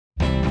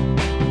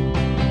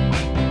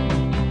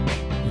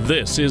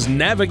This is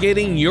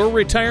Navigating Your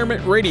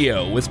Retirement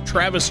Radio with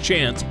Travis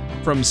Chance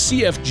from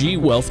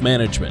CFG Wealth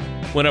Management.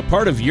 When a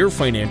part of your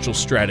financial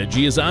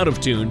strategy is out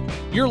of tune,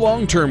 your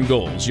long-term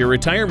goals, your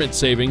retirement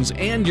savings,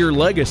 and your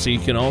legacy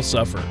can all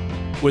suffer.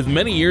 With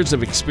many years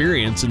of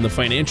experience in the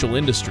financial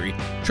industry,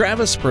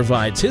 Travis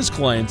provides his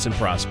clients and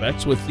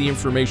prospects with the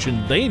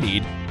information they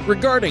need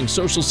regarding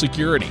Social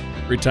Security,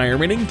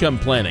 retirement income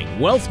planning,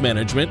 wealth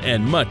management,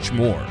 and much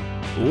more.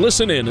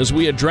 Listen in as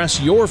we address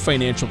your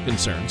financial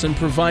concerns and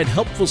provide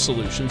helpful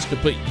solutions to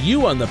put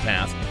you on the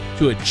path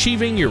to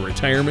achieving your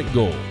retirement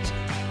goals.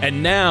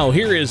 And now,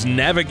 here is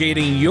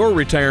Navigating Your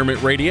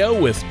Retirement Radio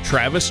with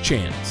Travis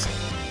Chance.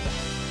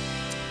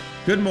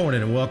 Good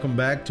morning and welcome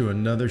back to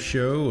another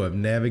show of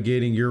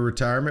Navigating Your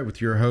Retirement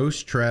with your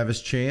host, Travis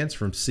Chance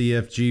from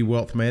CFG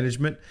Wealth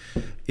Management.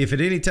 If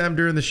at any time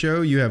during the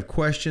show you have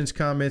questions,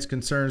 comments,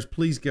 concerns,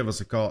 please give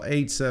us a call,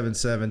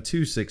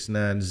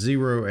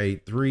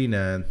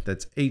 877-269-0839.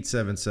 That's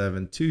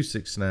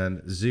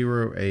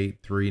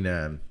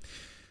 877-269-0839.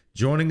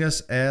 Joining us,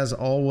 as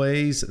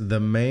always, the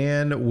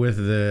man with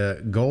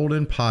the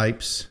golden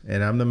pipes,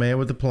 and I'm the man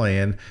with the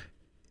plan,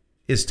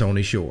 is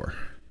Tony Shore.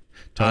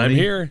 Tony, I'm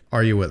here.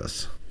 Are you with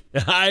us?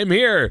 I'm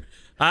here.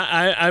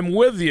 I'm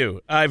with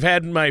you. I've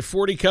had my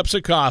 40 cups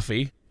of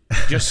coffee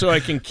just so I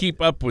can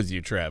keep up with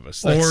you,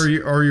 Travis. Or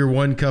your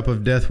 1 cup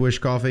of Death Wish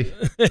coffee?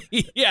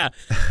 Yeah,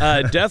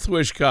 Death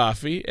Wish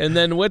coffee. And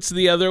then what's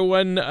the other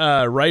one?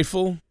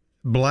 Rifle?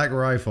 Black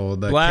Rifle.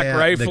 And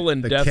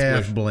Death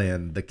Wish.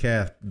 Blend. The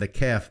calf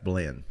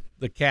blend.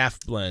 The calf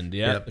blend,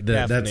 yeah. Yep, the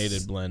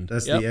caffeinated blend.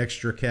 That's the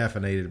extra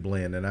caffeinated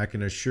blend, and I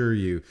can assure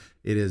you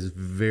it is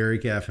very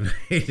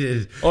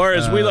caffeinated. Or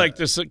as we like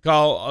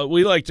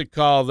to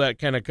call that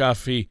kind of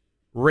coffee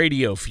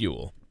radio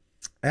fuel.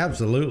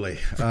 Absolutely.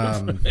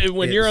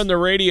 When you're on the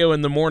radio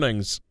in the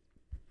mornings.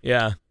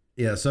 Yeah.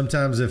 Yeah,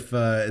 sometimes if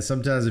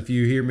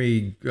you hear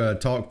me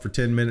talk for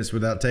 10 minutes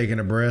without taking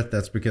a breath,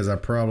 that's because I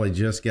probably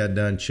just got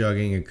done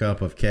chugging a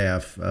cup of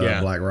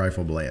Black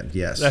Rifle blend.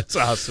 Yes. That's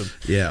awesome.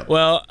 Yeah.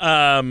 Well,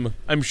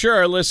 I'm sure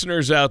our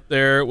listeners out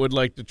there would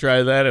like to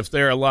try that. If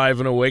they're alive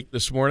and awake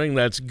this morning,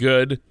 that's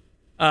good.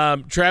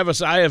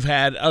 Travis, I have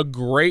had a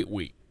great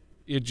week.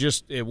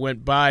 It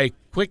went by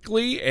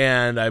quickly,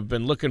 and I've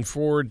been looking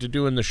forward to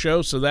doing the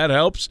show, so that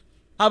helps.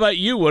 How about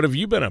you? What have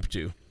you been up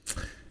to?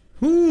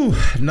 Ooh,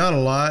 not a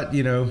lot,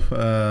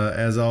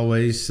 as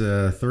always,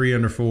 3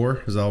 under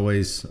 4 is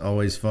always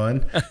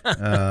fun. Not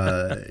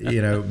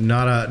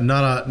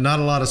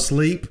a lot of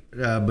sleep,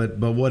 but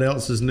what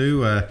else is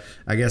new? I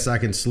guess I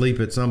can sleep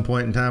at some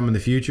point in time in the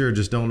future.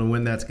 Just don't know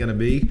when that's going to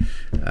be.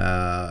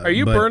 Are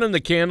you burning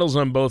the candles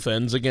on both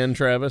ends again,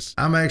 Travis?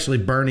 I'm actually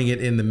burning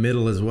it in the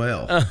middle as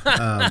well.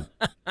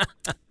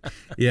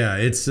 Yeah,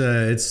 it's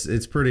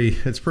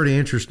pretty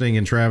interesting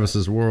in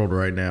Travis's world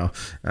right now.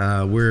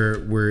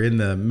 We're in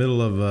the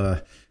middle of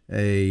a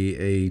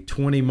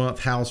 20-month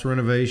house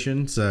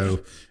renovation, so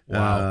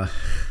wow.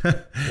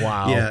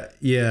 Wow.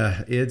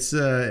 Yeah,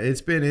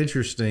 it's been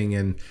interesting,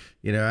 and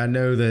I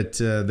know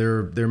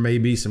that there may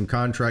be some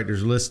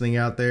contractors listening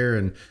out there,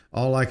 and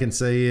all I can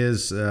say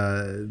is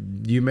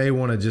you may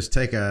want to just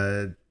take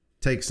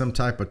some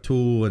type of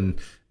tool and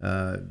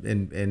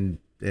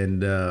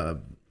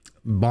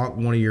bonk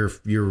one of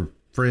your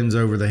friends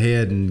over the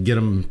head and get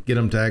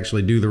them to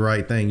actually do the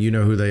right thing. You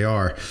know who they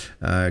are,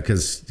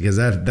 because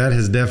that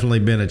has definitely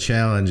been a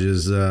challenge,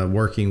 is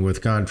working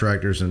with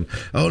contractors, and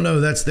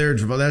that's their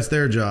job, that's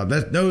their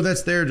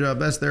job,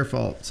 that's their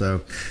fault.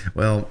 So,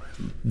 well,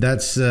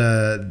 that's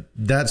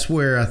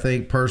where I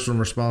think personal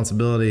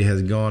responsibility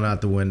has gone out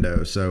the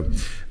window. So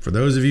for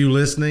those of you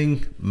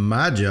listening,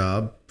 my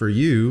job for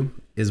you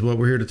is what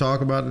we're here to talk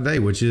about today,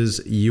 which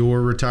is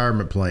your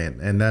retirement plan,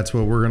 and that's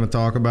what we're going to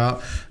talk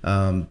about.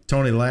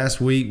 Tony,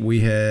 last week we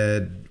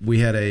had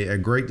a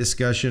great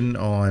discussion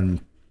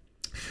on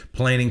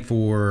planning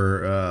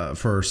for a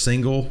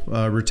single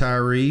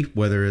retiree,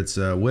 whether it's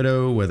a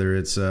widow, whether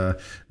it's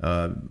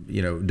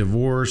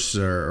divorce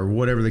or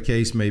whatever the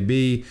case may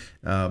be.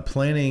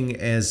 Planning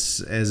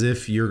as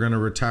if you're going to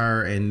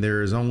retire and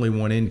there is only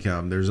one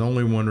income, there's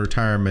only one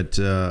retirement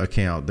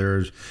account.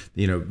 There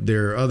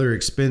are other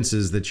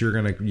expenses that you're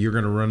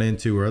gonna run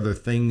into, or other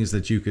things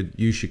that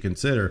you should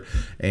consider.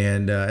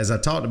 And as I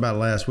talked about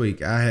last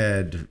week, I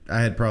had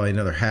probably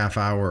another half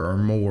hour or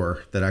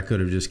more that I could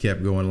have just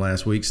kept going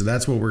last week. So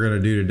that's what we're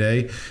going to do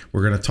today.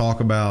 We're going to talk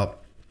about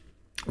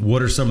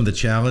what are some of the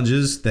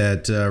challenges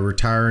that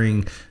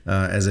retiring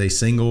as a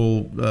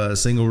single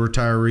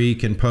retiree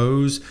can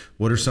pose?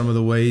 What are some of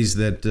the ways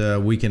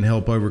that we can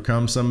help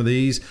overcome some of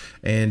these?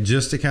 And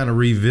just to kind of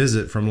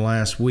revisit from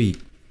last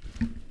week,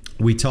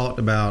 we talked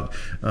about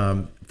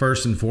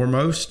first and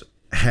foremost,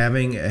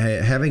 having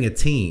a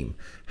team,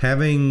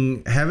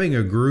 having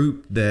a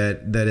group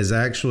that is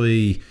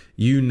actually,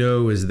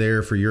 is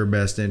there for your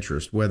best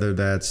interest, whether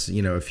that's,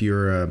 if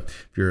you're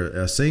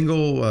a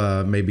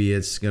single, maybe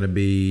it's going to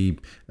be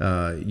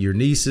your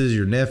nieces,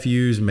 your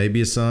nephews,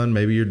 maybe a son,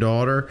 maybe your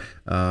daughter,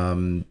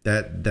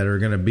 that are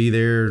going to be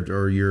there,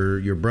 or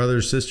your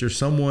brother, sister,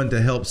 someone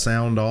to help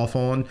sound off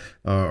on,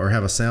 or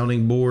have a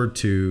sounding board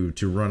to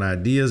run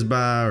ideas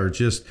by, or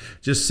just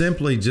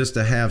simply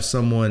to have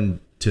someone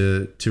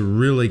to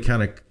really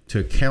kind of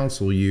to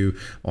counsel you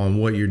on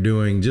what you're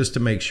doing, just to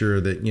make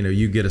sure that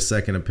you get a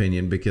second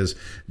opinion, because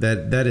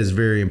that is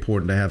very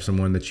important, to have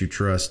someone that you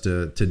trust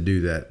to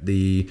do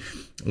that.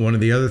 One of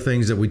the other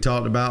things that we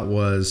talked about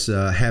was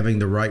having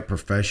the right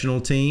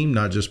professional team,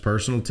 not just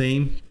personal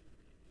team.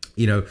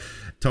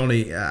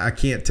 Tony, I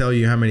can't tell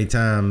you how many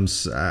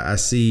times I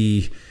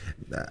see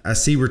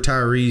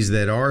retirees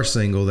that are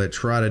single that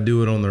try to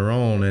do it on their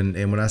own.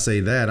 And when I say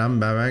that,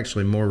 I'm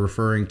actually more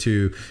referring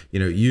to,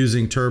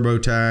 using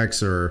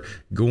TurboTax, or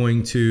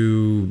going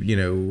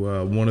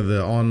to, one of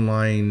the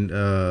online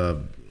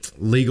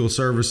legal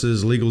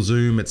services,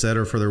 LegalZoom, et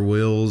cetera, for their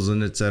wills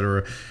and et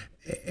cetera.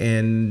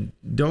 And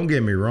don't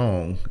get me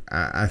wrong,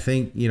 I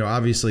think,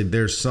 obviously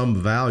there's some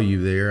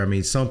value there. I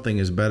mean, something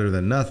is better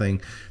than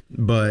nothing.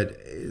 But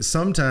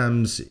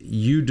sometimes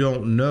you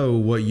don't know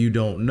what you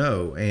don't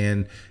know.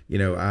 And,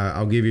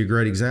 I'll give you a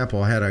great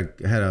example. I had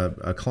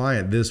a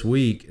client this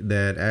week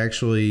that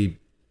actually,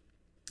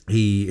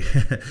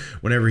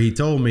 whenever he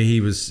told me,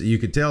 you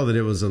could tell that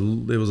it was a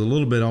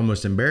little bit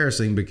almost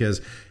embarrassing,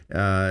 because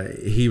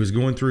he was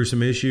going through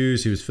some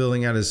issues. He was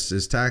filling out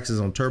his taxes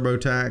on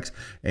TurboTax,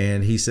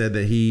 and he said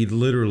that he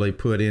literally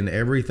put in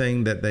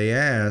everything that they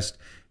asked,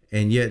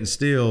 and yet and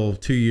still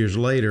 2 years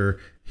later,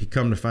 he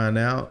come to find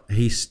out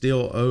he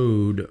still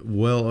owed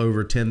well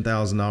over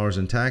 $10,000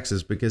 in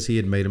taxes, because he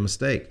had made a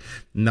mistake.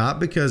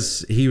 Not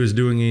because he was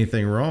doing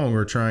anything wrong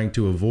or trying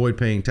to avoid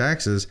paying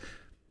taxes,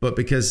 but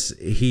because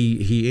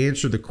he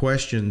answered the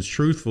questions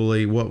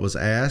truthfully, what was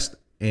asked,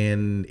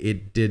 and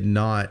it did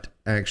not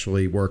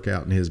actually work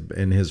out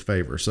in his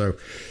favor. So,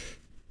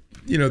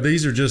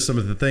 these are just some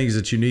of the things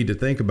that you need to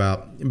think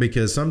about,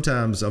 because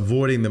sometimes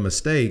avoiding the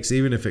mistakes,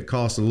 even if it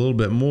costs a little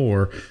bit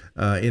more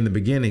in the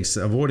beginning,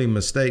 avoiding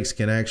mistakes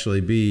can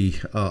actually be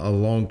a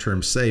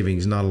long-term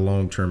savings, not a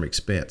long-term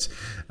expense.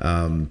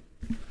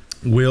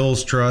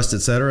 Wills, trust,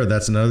 etc.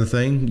 That's another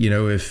thing.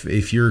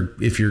 If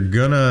you're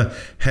gonna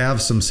have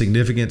some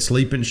significant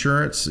sleep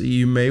insurance,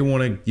 you may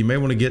want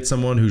to get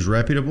someone who's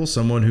reputable,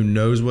 someone who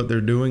knows what they're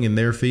doing in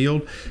their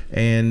field,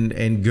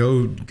 and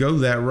go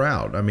that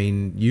route. I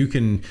mean, you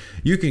can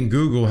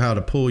Google how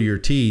to pull your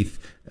teeth,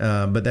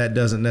 but that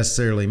doesn't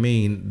necessarily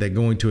mean that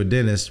going to a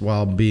dentist,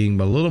 while being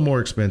a little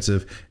more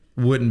expensive,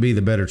 wouldn't be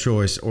the better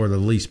choice or the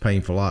least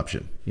painful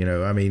option.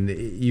 I mean,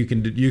 you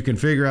can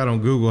figure out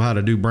on Google how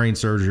to do brain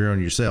surgery on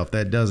yourself.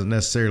 That doesn't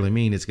necessarily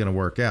mean it's going to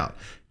work out.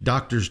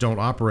 Doctors don't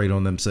operate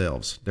on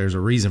themselves. There's a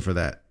reason for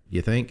that.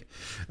 You think?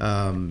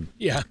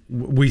 Yeah.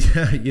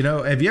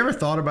 Have you ever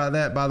thought about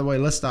that? By the way,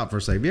 let's stop for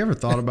a second. Have you ever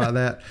thought about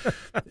that?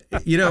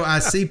 I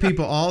see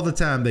people all the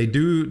time.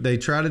 They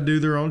try to do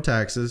their own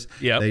taxes.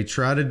 Yeah. They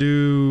try to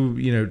do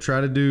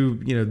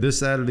this,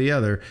 that, or the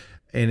other.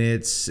 And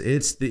it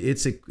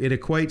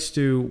equates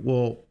to,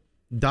 well,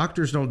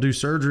 doctors don't do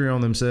surgery on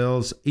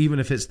themselves,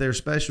 even if it's their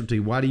specialty.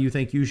 Why do you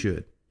think you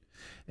should?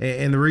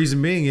 And the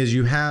reason being is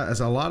as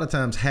a lot of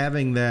times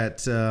having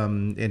that,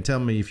 and tell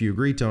me if you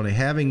agree, Tony,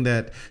 having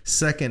that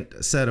second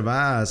set of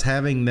eyes,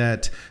 having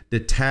that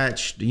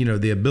detached,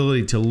 the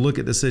ability to look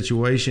at the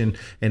situation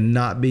and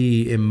not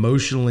be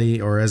emotionally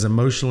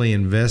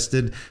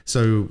invested.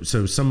 So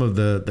some of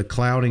the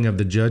clouding of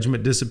the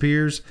judgment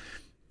disappears.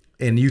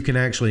 And you can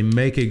actually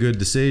make a good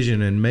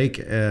decision and make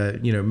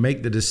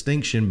the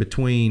distinction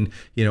between,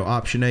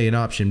 option A and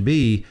option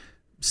B,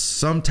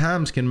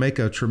 sometimes can make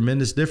a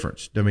tremendous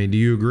difference. I mean, do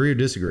you agree or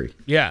disagree?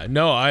 Yeah,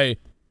 no,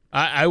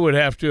 I would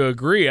have to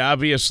agree.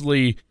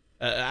 Obviously,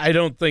 I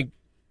don't think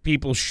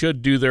people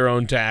should do their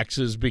own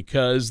taxes,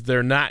 because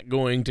they're not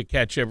going to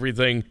catch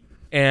everything.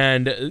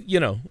 And,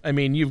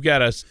 you've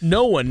got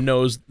no one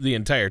knows the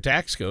entire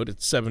tax code.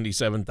 It's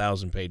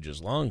 77,000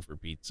 pages long, for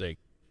Pete's sake.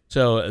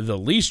 So the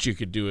least you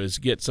could do is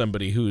get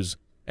somebody who's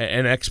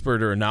an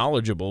expert or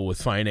knowledgeable with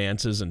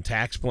finances and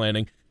tax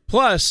planning.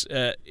 Plus,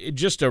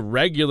 just a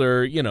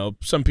regular,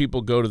 some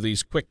people go to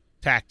these quick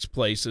tax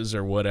places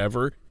or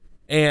whatever,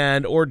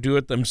 or do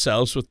it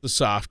themselves with the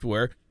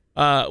software,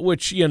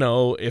 which,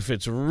 if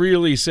it's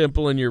really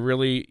simple and you're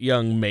really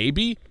young,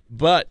 maybe.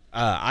 But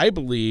I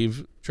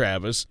believe,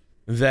 Travis,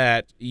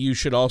 that you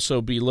should also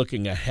be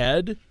looking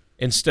ahead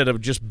instead of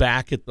just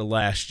back at the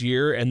last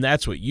year. And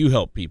that's what you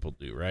help people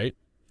do, right?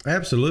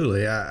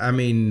 Absolutely. I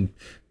mean,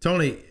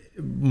 Tony,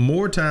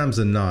 more times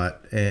than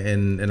not,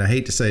 and I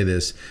hate to say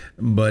this,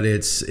 but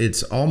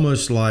it's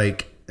almost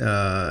like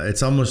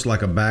it's almost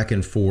like a back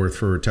and forth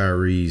for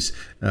retirees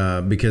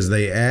because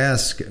they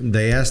ask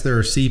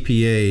their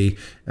CPA,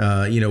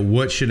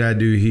 what should I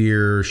do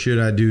here? Should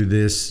I do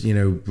this,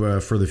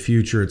 for the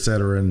future, et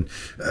cetera? And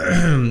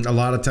a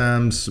lot of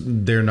times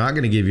they're not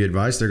going to give you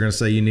advice. They're going to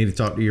say you need to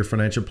talk to your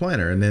financial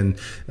planner. And then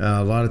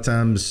a lot of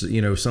times,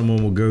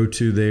 someone will go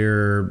to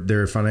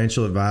their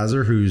financial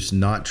advisor who's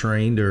not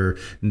trained or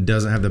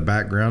doesn't have the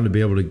background to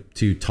be able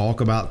to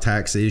talk about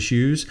tax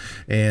issues.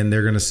 And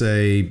they're going to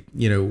say,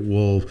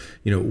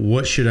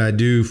 what should I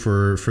do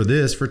for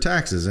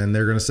taxes? And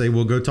they're going to say,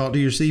 well, go talk to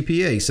your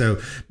CPA. So,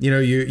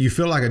 you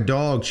feel like a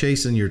dog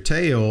chasing your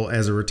tail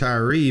as a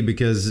retiree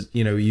because,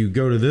 you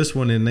go to this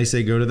one and they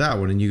say go to that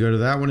one, and you go to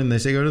that one and they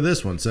say go to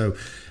this one. So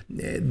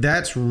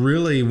that's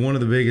really one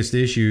of the biggest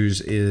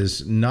issues,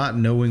 is not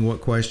knowing what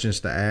questions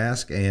to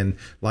ask. And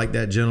like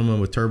that gentleman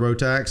with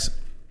TurboTax,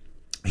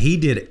 he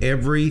did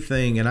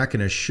everything, and I can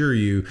assure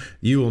you,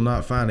 you will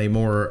not find a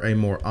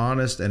more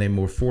honest and a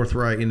more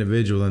forthright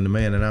individual than the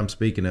man that I'm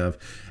speaking of.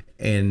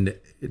 And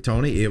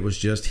Tony, it was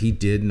just, he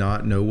did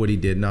not know what he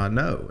did not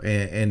know,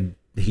 and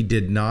he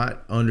did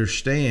not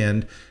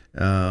understand.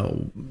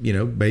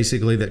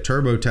 Basically that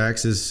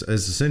TurboTax is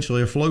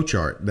essentially a flow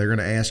chart. They're going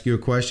to ask you a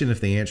question.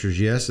 If the answer is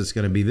yes, it's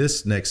going to be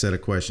this next set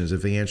of questions.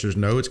 If the answer is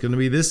no, it's going to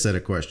be this set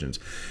of questions.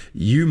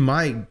 You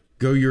might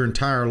go your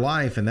entire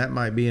life and that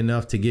might be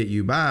enough to get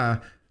you by,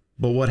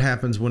 but what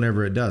happens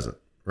whenever it doesn't,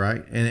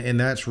 right? And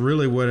that's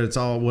really what it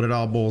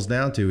all boils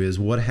down to, is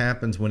what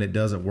happens when it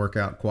doesn't work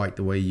out quite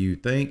the way you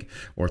think,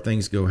 or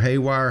things go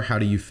haywire. How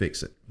do you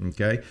fix it?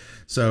 Okay.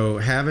 So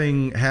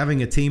having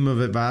a team of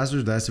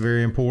advisors, that's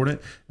very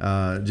important,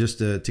 just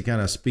to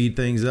kind of speed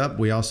things up.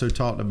 We also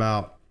talked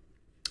about,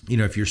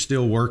 if you're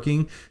still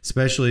working,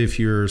 especially if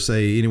you're,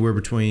 say, anywhere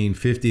between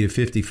 50 to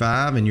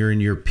 55 and you're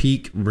in your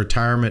peak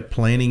retirement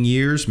planning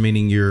years,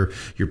 meaning you're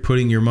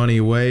putting your money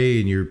away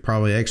and you're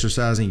probably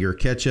exercising your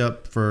catch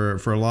up for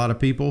a lot of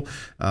people,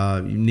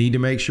 you need to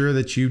make sure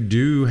that you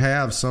do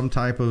have some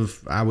type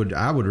of, I would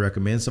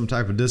recommend some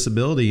type of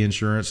disability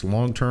insurance,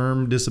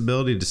 long-term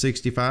disability to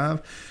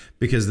 65,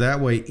 because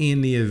that way,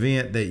 in the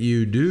event that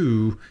you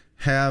do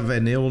have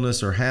an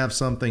illness or have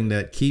something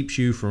that keeps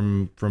you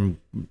from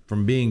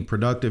being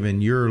productive in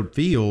your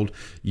field,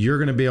 you're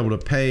going to be able to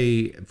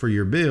pay for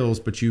your bills,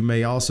 but you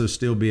may also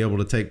still be able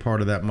to take part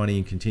of that money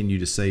and continue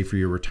to save for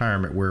your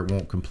retirement, where it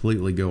won't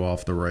completely go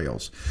off the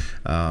rails.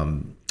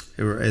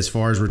 As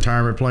far as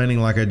retirement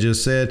planning, like I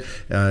just said,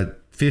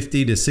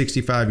 50 to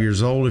 65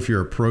 years old, if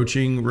you're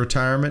approaching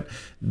retirement,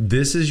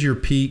 this is your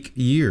peak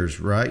years,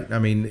 right? I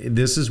mean,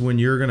 this is when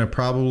you're going to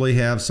probably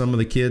have some of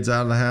the kids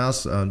out of the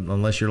house,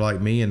 unless you're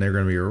like me and they're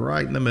going to be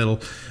right in the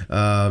middle.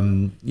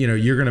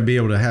 You're going to be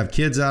able to have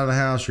kids out of the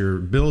house. Your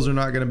bills are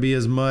not going to be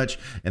as much.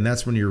 And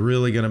that's when you're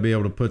really going to be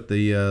able to put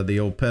the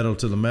old pedal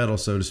to the metal,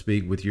 so to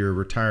speak, with your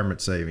retirement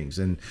savings.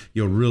 And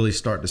you'll really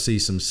start to see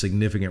some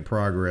significant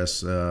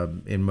progress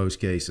in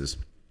most cases.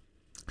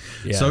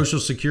 Yeah.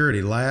 Social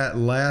Security,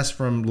 last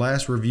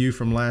review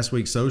from last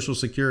week. Social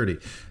Security,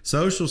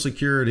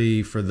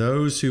 for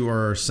those who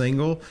are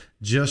single,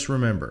 just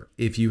remember,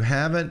 if you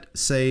haven't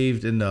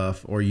saved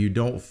enough, or you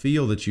don't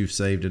feel that you've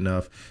saved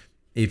enough,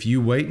 if you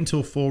wait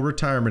until full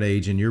retirement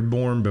age and you're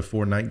born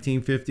before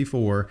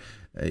 1954,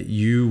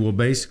 you will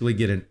basically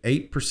get an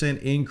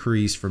 8%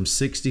 increase from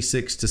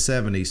 66 to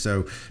 70.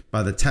 So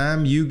by the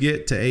time you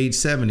get to age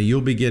 70,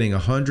 you'll be getting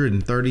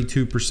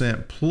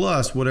 132%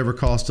 plus whatever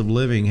cost of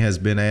living has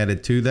been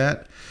added to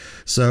that.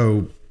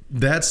 So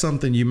that's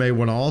something you may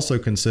want to also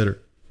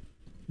consider,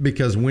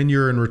 because when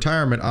you're in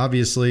retirement,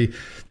 obviously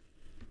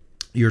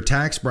your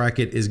tax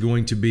bracket is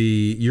going to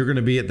be, you're going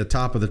to be at the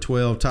top of the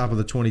 12, top of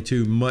the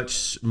 22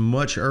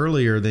 much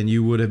earlier than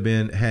you would have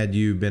been had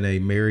you been a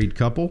married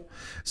couple.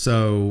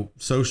 So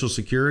Social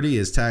Security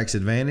is tax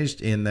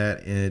advantaged in that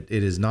it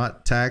is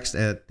not taxed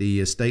at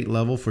the state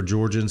level for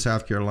Georgia and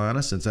South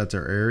Carolina, since that's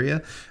our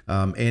area.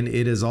 And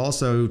it is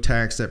also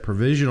taxed at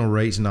provisional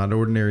rates, not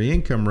ordinary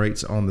income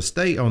rates, on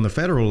the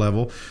federal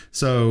level.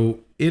 So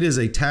it is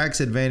a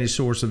tax advantage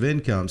source of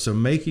income. So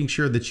making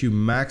sure that you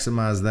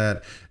maximize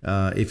that,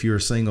 if you're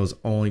single, is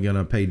only going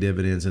to pay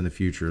dividends in the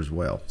future as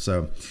well.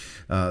 So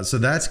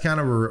that's kind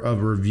of a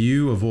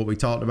review of what we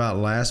talked about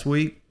last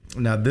week.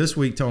 Now this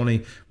week,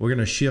 Tony, we're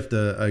going to shift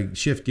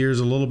gears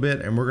a little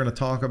bit, and we're going to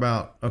talk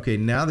about, okay,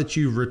 now that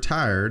you've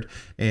retired,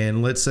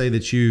 and let's say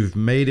that you've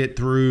made it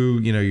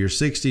through, your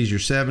 60s, your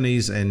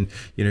 70s, and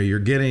you're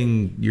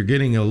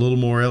getting a little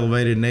more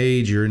elevated in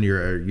age. You're in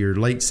your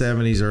late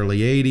 70s, early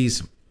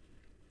 80s.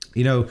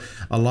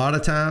 A lot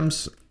of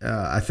times,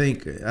 I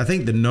think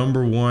the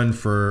number one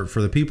for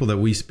the people that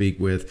we speak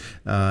with,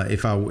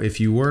 if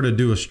you were to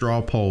do a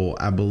straw poll,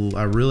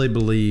 I really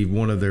believe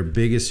one of their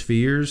biggest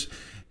fears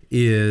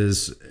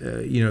is,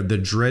 the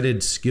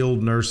dreaded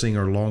skilled nursing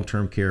or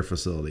long-term care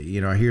facility.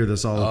 I hear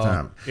this all the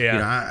time. Yeah.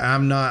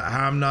 I'm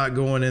not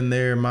going in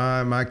there.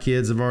 My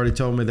kids have already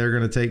told me they're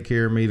going to take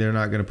care of me. They're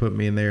not going to put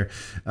me in there.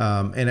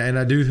 And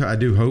I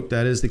do hope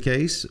that is the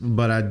case,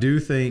 but I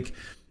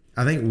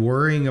think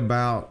worrying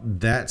about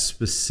that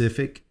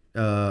specific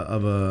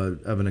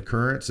of an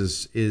occurrence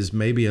is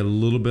maybe a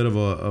little bit of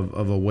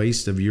a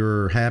waste of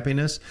your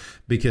happiness,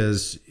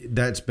 because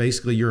that's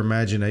basically your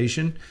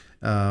imagination.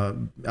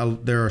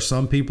 There are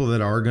some people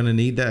that are going to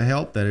need that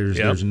help.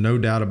 There's no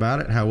doubt about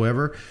it.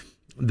 However,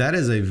 that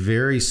is a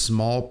very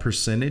small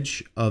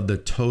percentage of the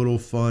total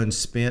funds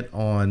spent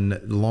on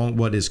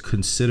what is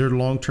considered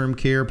long-term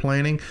care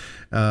planning,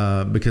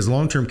 because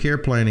long-term care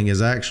planning is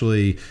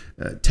actually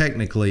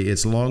technically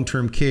it's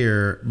long-term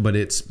care, but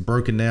it's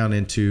broken down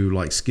into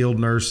like skilled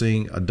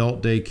nursing,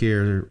 adult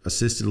daycare,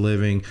 assisted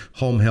living,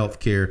 home health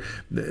care.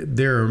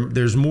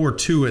 There's more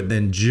to it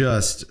than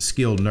just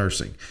skilled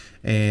nursing.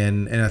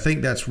 And I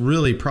think that's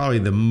really probably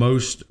the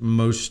most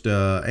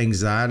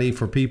anxiety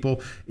for people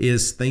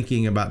is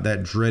thinking about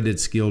that dreaded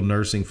skilled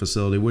nursing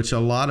facility, which a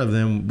lot of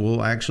them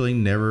will actually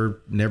never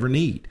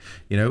need.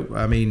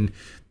 I mean,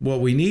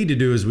 what we need to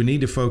do is we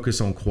need to focus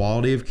on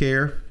quality of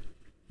care,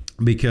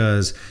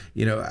 because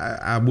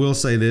I will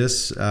say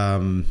this.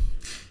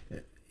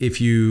 If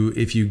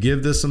you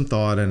give this some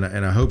thought,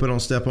 and I hope I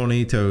don't step on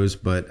any toes,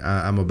 but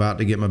I'm about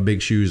to get my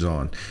big shoes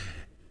on.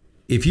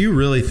 If you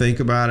really think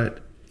about it,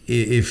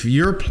 if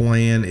your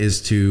plan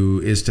is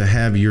to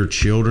have your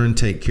children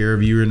take care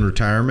of you in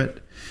retirement,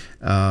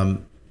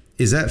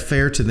 is that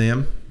fair to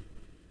them?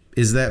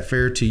 Is that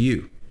fair to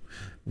you?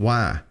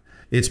 Why?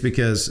 It's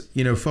because,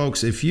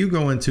 folks, if you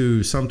go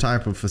into some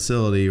type of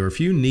facility, or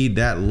if you need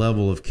that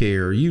level of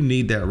care, or you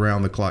need that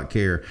round the clock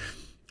care,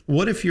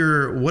 what if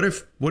your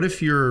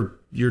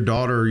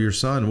daughter or your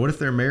son, what if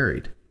they're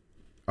married?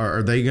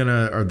 Are they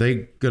gonna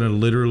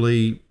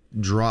literally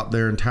drop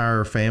their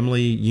entire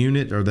family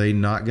unit? Are they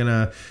not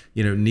gonna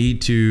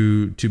need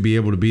to be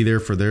able to be there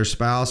for their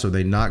spouse? Are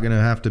they not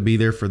gonna have to be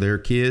there for their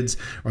kids?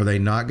 Are they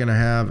not gonna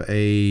have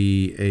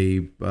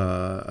a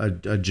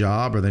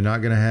job? Are they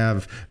not gonna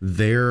have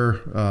their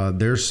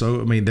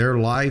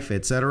life,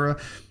 etc.?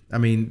 I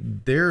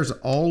mean, there's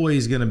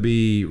always gonna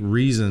be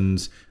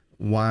reasons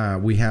why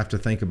we have to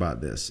think about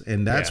this,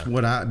 and that's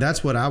what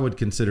I would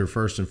consider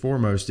first and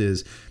foremost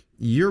is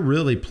you're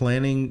really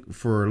planning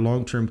for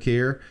long-term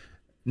care,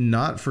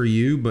 not for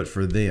you, but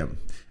for them.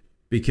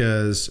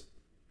 Because,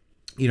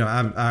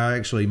 I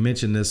actually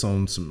mentioned this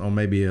on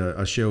maybe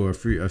a show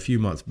a few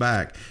months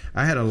back.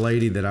 I had a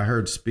lady that I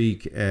heard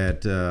speak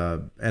at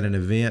an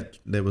event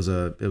that was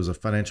a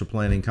financial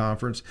planning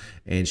conference,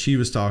 and she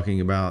was talking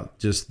about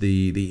just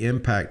the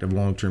impact of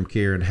long-term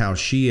care and how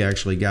she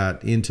actually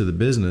got into the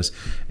business.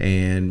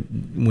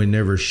 And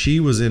whenever she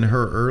was in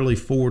her early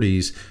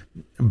 40s,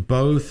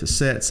 both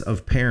sets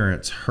of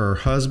parents, her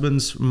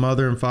husband's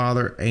mother and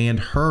father and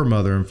her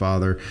mother and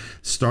father,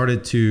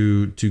 started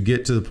to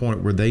get to the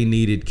point where they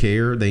needed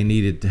care. They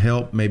needed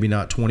help, maybe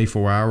not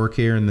 24-hour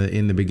care in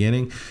the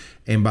beginning.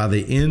 And by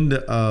the end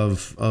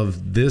of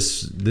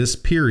this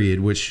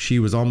period, which she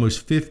was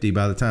almost 50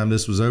 by the time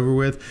this was over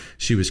with,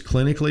 she was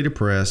clinically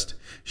depressed.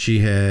 She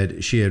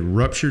had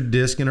ruptured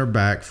disc in her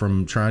back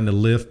from trying to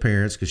lift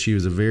parents, because she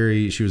was a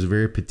very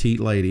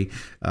petite lady.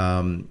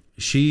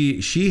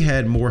 She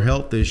had more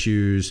health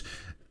issues,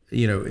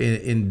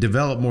 and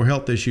developed more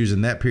health issues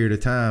in that period of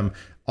time,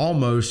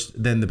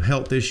 almost than the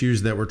health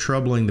issues that were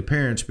troubling the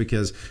parents,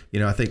 because,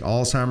 I think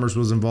Alzheimer's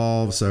was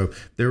involved. So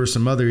there were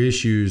some other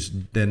issues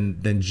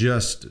than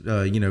just,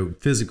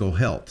 physical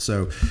health.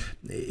 So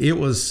it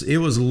was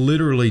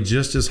literally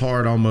just as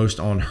hard almost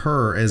on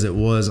her as it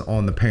was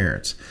on the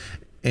parents.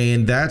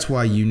 And that's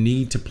why you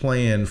need to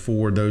plan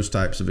for those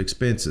types of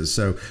expenses.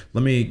 So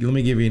let me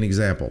give you an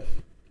example.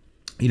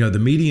 The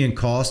median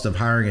cost of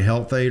hiring a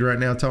health aide right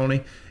now,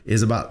 Tony,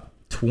 is about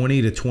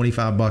 $20 to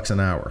 $25 an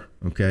hour.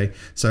 Okay.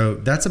 So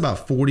that's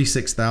about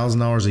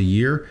 $46,000 a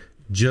year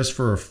just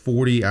for a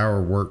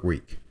 40-hour work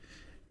week.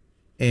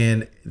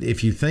 And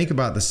if you think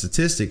about the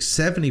statistics,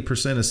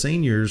 70% of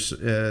seniors,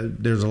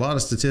 there's a lot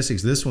of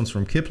statistics. This one's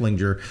from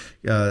Kiplinger,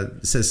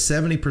 says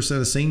 70%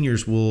 of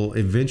seniors will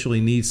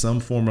eventually need some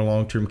form of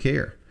long-term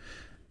care.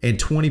 And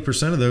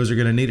 20% of those are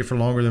going to need it for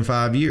longer than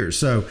 5 years.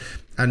 So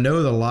I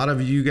know that a lot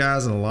of you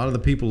guys and a lot of the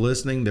people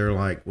listening, they're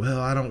like,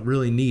 well, I don't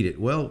really need it.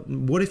 Well,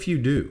 what if you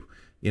do?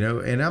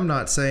 And I'm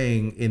not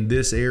saying in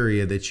this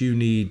area that you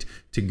need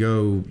to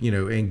go,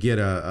 and get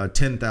a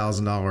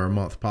 $10,000 a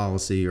month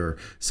policy or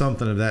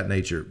something of that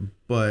nature.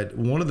 But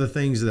one of the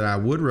things that I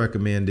would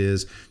recommend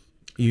is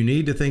you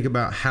need to think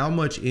about how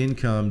much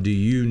income do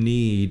you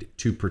need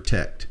to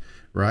protect,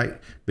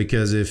 right?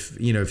 Because if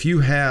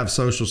you have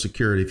Social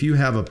Security, if you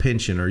have a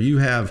pension, or you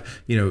have,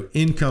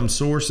 income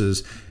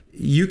sources,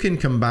 you can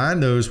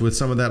combine those with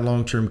some of that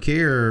long-term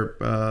care,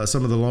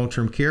 some of the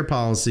long-term care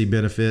policy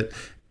benefit,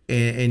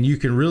 and you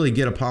can really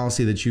get a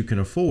policy that you can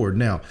afford.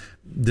 Now,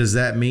 does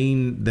that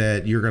mean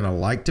that you're going to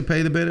like to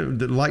pay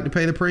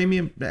the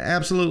premium?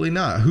 Absolutely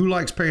not. Who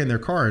likes paying their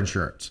car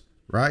insurance,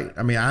 right?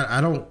 I mean,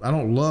 I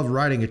don't love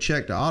writing a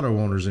check to auto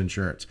owners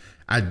insurance.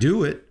 I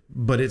do it,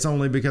 but it's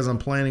only because I'm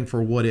planning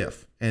for what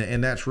if.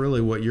 And that's really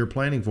what you're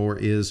planning for,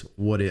 is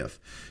what if.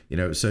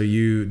 So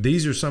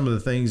these are some of the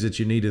things that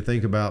you need to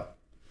think about.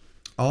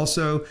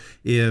 Also,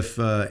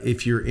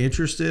 if you're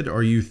interested,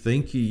 or you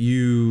think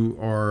you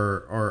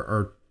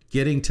are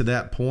getting to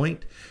that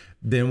point,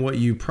 then what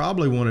you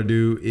probably want to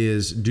do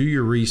is do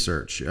your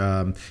research.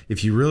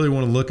 If you really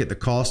want to look at the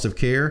cost of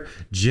care,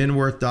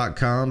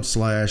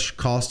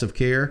 genworth.com/cost of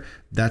care.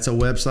 That's a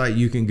website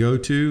you can go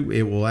to.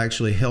 It will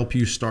actually help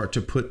you start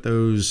to put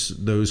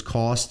those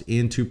costs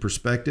into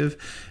perspective.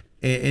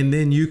 And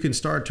then you can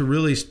start to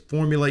really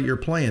formulate your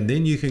plan.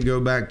 Then you can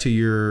go back to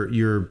your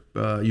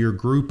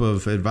group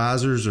of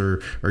advisors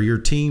or your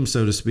team,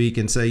 so to speak,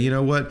 and say, you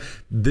know what,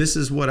 this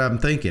is what I'm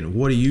thinking.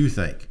 What do you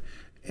think?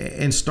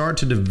 And start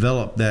to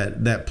develop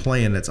that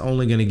plan that's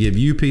only going to give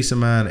you peace of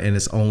mind, and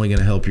it's only going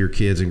to help your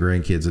kids and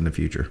grandkids in the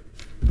future.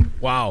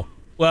 Wow.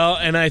 Well,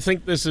 and I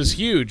think this is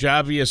huge,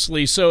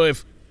 obviously. So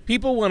if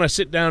people want to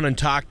sit down and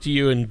talk to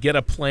you and get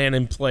a plan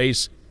in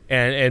place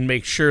and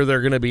make sure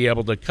they're going to be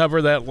able to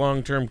cover that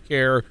long-term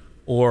care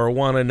or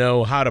want to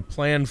know how to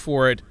plan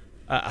for it,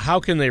 how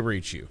can they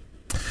reach you?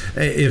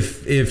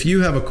 If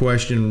you have a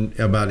question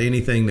about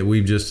anything that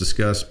we've just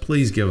discussed,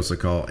 please give us a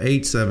call,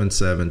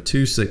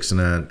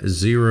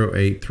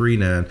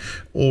 877-269-0839,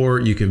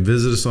 or you can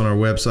visit us on our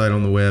website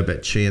on the web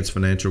at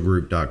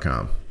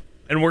chancefinancialgroup.com.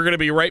 And we're going to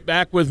be right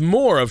back with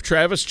more of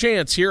Travis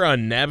Chance here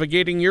on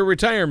Navigating Your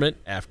Retirement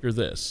after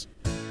this.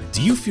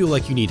 Do you feel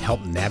like you need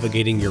help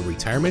navigating your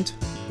retirement?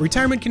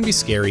 Retirement can be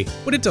scary,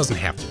 but it doesn't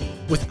have to be.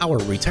 With our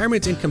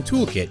Retirement Income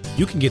Toolkit,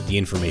 you can get the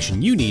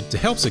information you need to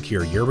help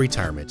secure your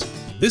retirement.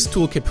 This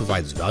toolkit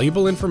provides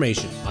valuable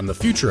information on the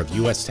future of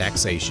U.S.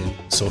 taxation,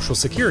 Social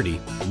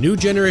Security, new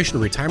generation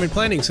retirement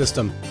planning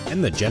system,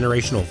 and the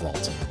generational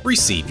vault.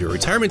 Receive your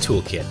retirement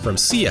toolkit from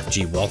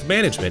CFG Wealth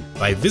Management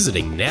by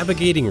visiting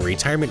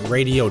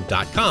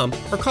navigatingretirementradio.com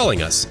or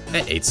calling us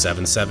at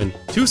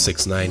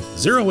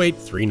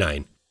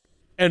 877-269-0839.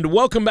 And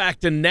welcome back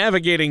to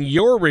Navigating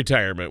Your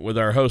Retirement with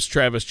our host,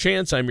 Travis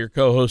Chance. I'm your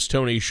co-host,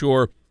 Tony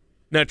Shore.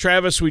 Now,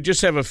 Travis, we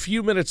just have a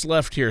few minutes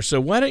left here,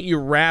 so why don't you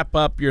wrap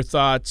up your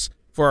thoughts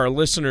for our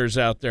listeners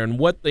out there and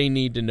what they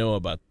need to know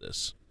about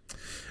this?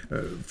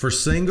 For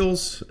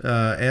singles,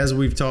 as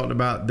we've talked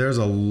about, there's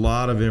a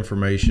lot of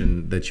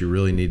information that you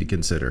really need to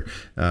consider.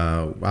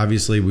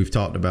 Obviously, we've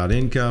talked about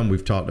income.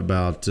 We've talked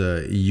about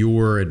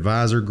your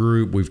advisor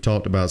group. We've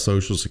talked about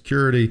Social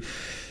Security.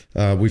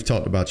 We've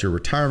talked about your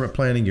retirement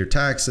planning, your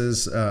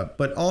taxes,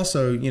 but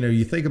also,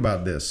 you think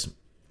about this.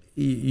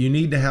 You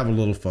need to have a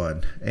little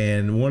fun.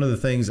 And one of the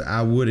things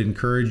I would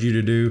encourage you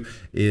to do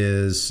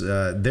is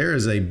there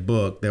is a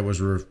book that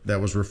was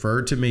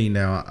referred to me.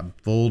 Now,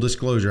 full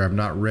disclosure, I've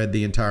not read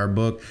the entire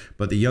book,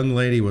 but the young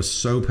lady was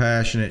so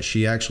passionate.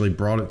 She actually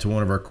brought it to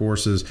one of our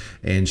courses,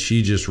 and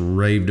she just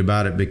raved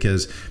about it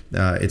because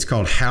it's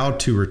called How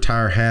to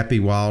Retire Happy,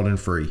 Wild, and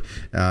Free.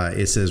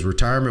 It says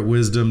retirement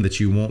wisdom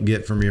that you won't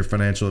get from your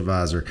financial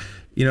advisor.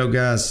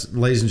 Guys,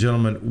 ladies and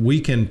gentlemen,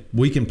 we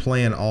can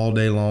plan all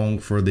day long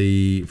for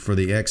the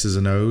X's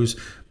and O's,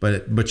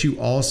 but you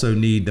also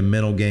need the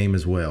mental game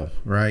as well,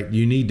 right?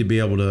 You need to be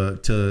able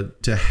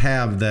to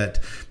have that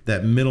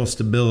mental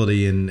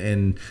stability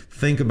and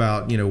think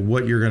about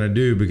what you're going to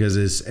do, because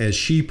as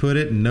she put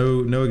it,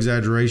 no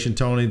exaggeration,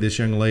 Tony, this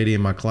young lady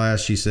in my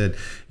class, she said,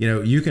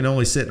 you can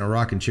only sit in a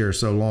rocking chair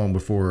so long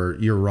before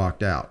you're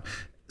rocked out.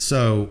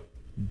 So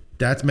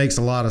that makes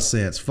a lot of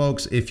sense.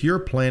 Folks, if you're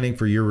planning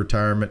for your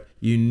retirement,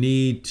 you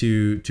need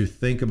to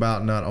think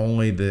about not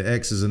only the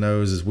X's and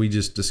O's as we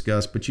just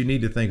discussed, but you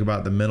need to think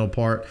about the mental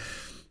part.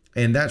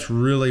 And that's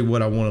really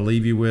what I want to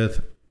leave you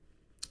with,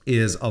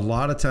 is a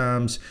lot of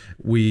times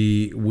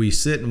we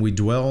sit and we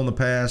dwell on the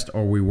past,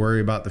 or we worry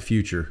about the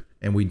future,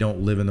 and we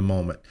don't live in the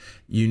moment.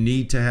 You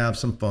need to have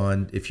some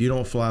fun. If you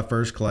don't fly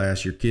first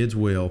class, your kids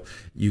will.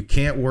 You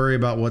can't worry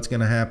about what's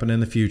going to happen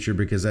in the future,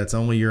 because that's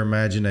only your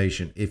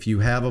imagination. If you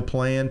have a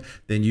plan,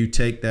 then you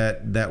take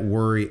that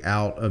worry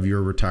out of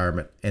your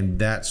retirement. And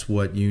that's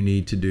what you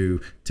need to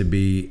do to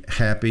be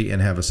happy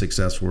and have a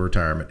successful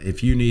retirement.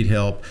 If you need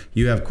help,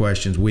 you have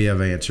questions, we have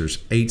answers.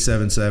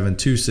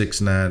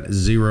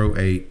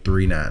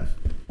 877-269-0839.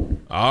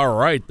 All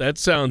right. That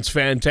sounds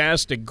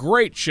fantastic.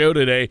 Great show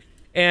today.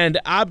 And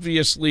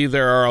obviously,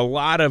 there are a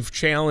lot of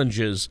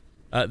challenges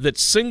that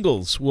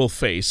singles will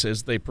face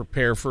as they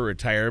prepare for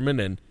retirement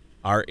and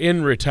are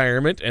in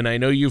retirement. And I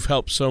know you've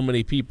helped so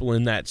many people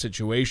in that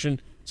situation.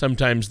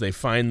 Sometimes they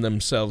find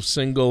themselves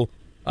single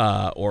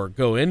or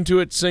go into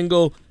it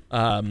single.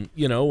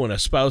 When a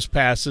spouse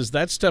passes,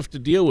 that's tough to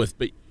deal with.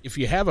 But if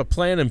you have a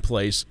plan in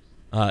place,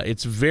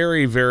 it's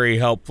very, very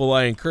helpful.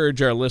 I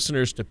encourage our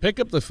listeners to pick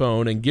up the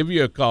phone and give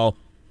you a call.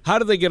 How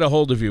do they get a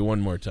hold of you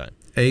one more time?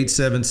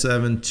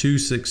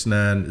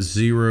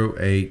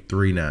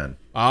 877-269-0839.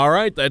 All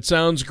right, that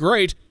sounds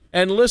great.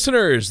 And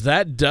listeners,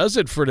 that does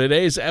it for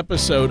today's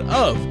episode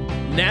of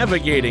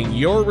Navigating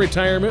Your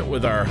Retirement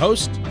with our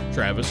host,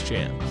 Travis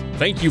Chance.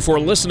 Thank you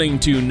for listening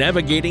to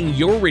Navigating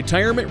Your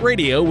Retirement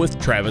Radio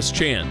with Travis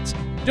Chance.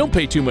 Don't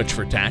pay too much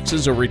for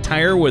taxes or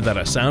retire without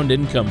a sound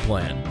income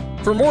plan.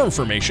 For more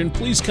information,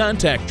 please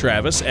contact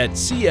Travis at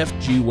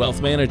CFG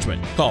Wealth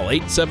Management. Call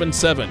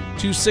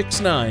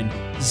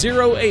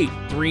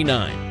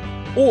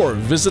 877-269-0839 or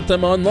visit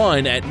them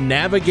online at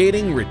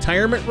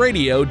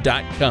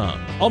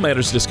navigatingretirementradio.com. All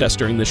matters discussed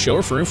during this show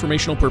are for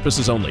informational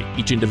purposes only.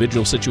 Each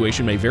individual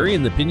situation may vary,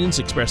 and the opinions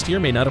expressed here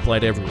may not apply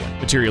to everyone.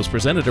 Materials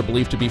presented are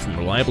believed to be from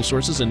reliable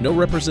sources, and no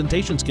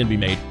representations can be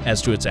made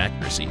as to its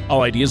accuracy.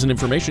 All ideas and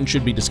information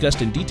should be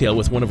discussed in detail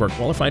with one of our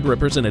qualified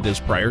representatives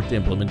prior to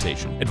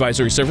implementation.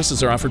 Advisory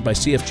services are offered by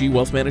CFG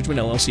Wealth Management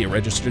LLC, a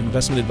registered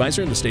investment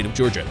advisor in the state of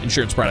Georgia.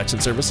 Insurance products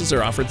and services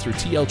are offered through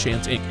TL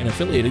Chance Inc., an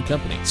affiliated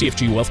company.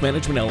 CFG Wealth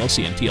Management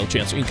LLC and TL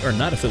Chance Inc. are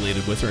not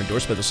affiliated with or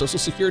endorsed by the Social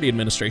Security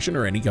Administration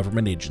or any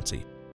government agency.